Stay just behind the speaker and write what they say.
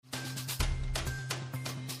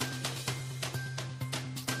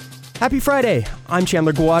Happy Friday! I'm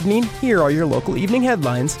Chandler Guadagnine. Here are your local evening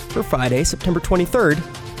headlines for Friday, September 23rd,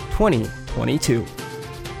 2022.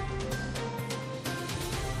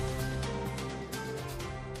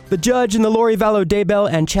 The judge in the Lori Vallow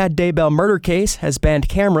Daybell and Chad Daybell murder case has banned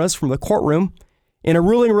cameras from the courtroom. In a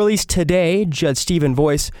ruling released today, Judge Stephen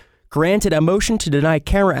Voice granted a motion to deny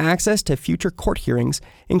camera access to future court hearings,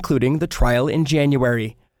 including the trial in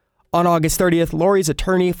January. On August 30th, Lori's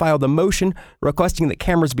attorney filed a motion requesting that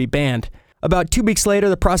cameras be banned. About 2 weeks later,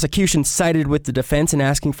 the prosecution sided with the defense in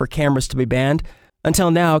asking for cameras to be banned.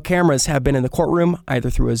 Until now, cameras have been in the courtroom either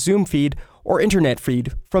through a Zoom feed or internet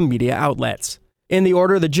feed from media outlets. In the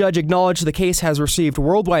order, the judge acknowledged the case has received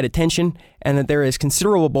worldwide attention and that there is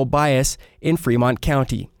considerable bias in Fremont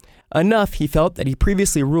County. Enough, he felt, that he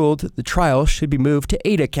previously ruled the trial should be moved to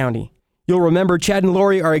Ada County. You'll remember Chad and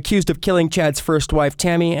Lori are accused of killing Chad's first wife,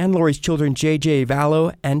 Tammy, and Lori's children, J.J.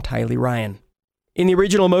 Vallow and Tylee Ryan. In the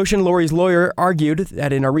original motion, Lori's lawyer argued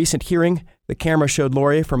that in a recent hearing, the camera showed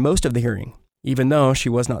Lori for most of the hearing, even though she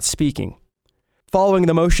was not speaking. Following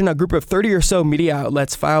the motion, a group of 30 or so media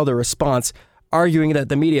outlets filed a response, arguing that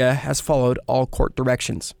the media has followed all court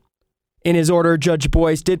directions. In his order, Judge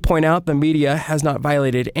Boyce did point out the media has not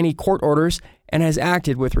violated any court orders and has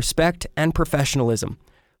acted with respect and professionalism.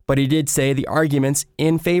 But he did say the arguments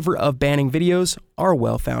in favor of banning videos are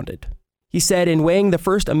well-founded. He said in weighing the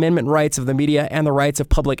First Amendment rights of the media and the rights of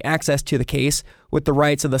public access to the case with the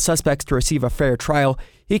rights of the suspects to receive a fair trial,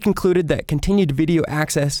 he concluded that continued video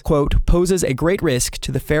access, quote, poses a great risk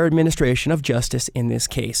to the fair administration of justice in this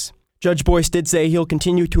case. Judge Boyce did say he'll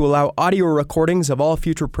continue to allow audio recordings of all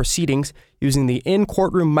future proceedings using the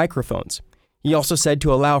in-courtroom microphones. He also said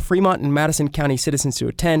to allow Fremont and Madison County citizens to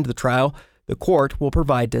attend the trial, the court will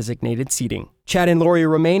provide designated seating. Chad and Lori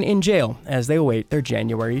remain in jail as they await their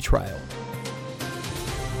January trial.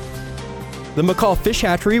 The McCall Fish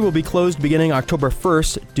Hatchery will be closed beginning October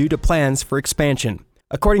 1st due to plans for expansion.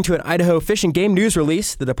 According to an Idaho Fish and Game News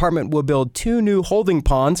release, the department will build 2 new holding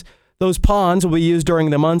ponds. Those ponds will be used during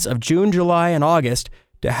the months of June, July, and August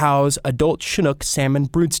to house adult Chinook salmon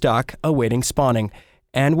broodstock awaiting spawning,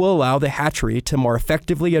 and will allow the hatchery to more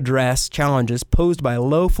effectively address challenges posed by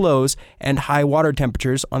low flows and high water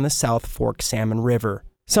temperatures on the South Fork Salmon River.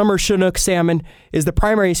 Summer Chinook salmon is the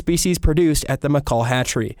primary species produced at the McCall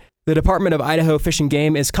Hatchery. The Department of Idaho Fish and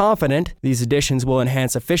Game is confident these additions will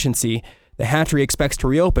enhance efficiency. The hatchery expects to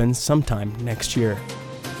reopen sometime next year.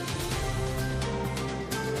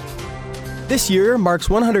 This year marks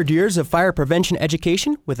 100 years of fire prevention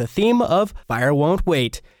education with a theme of Fire Won't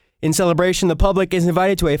Wait. In celebration, the public is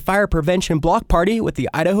invited to a fire prevention block party with the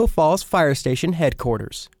Idaho Falls Fire Station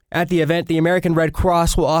headquarters. At the event, the American Red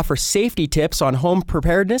Cross will offer safety tips on home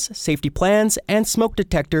preparedness, safety plans, and smoke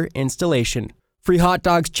detector installation. Free hot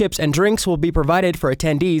dogs, chips, and drinks will be provided for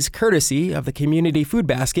attendees courtesy of the Community Food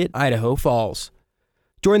Basket, Idaho Falls.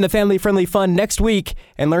 Join the family-friendly fun next week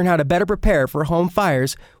and learn how to better prepare for home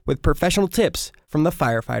fires with professional tips from the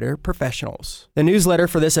firefighter professionals. The newsletter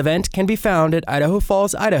for this event can be found at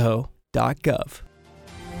idahofallsidaho.gov.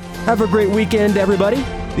 Have a great weekend, everybody.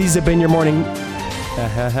 These have been your morning...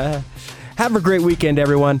 Have a great weekend,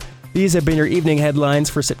 everyone. These have been your evening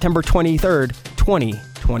headlines for September 23rd,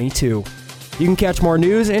 2022. You can catch more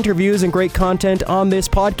news, interviews, and great content on this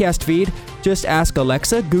podcast feed. Just ask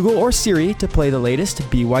Alexa, Google, or Siri to play the latest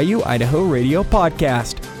BYU Idaho radio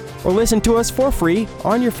podcast. Or listen to us for free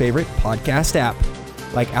on your favorite podcast app,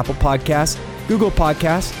 like Apple Podcasts, Google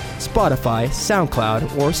Podcasts, Spotify,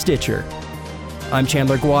 SoundCloud, or Stitcher. I'm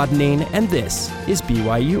Chandler Guadagnine, and this is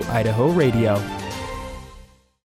BYU Idaho Radio.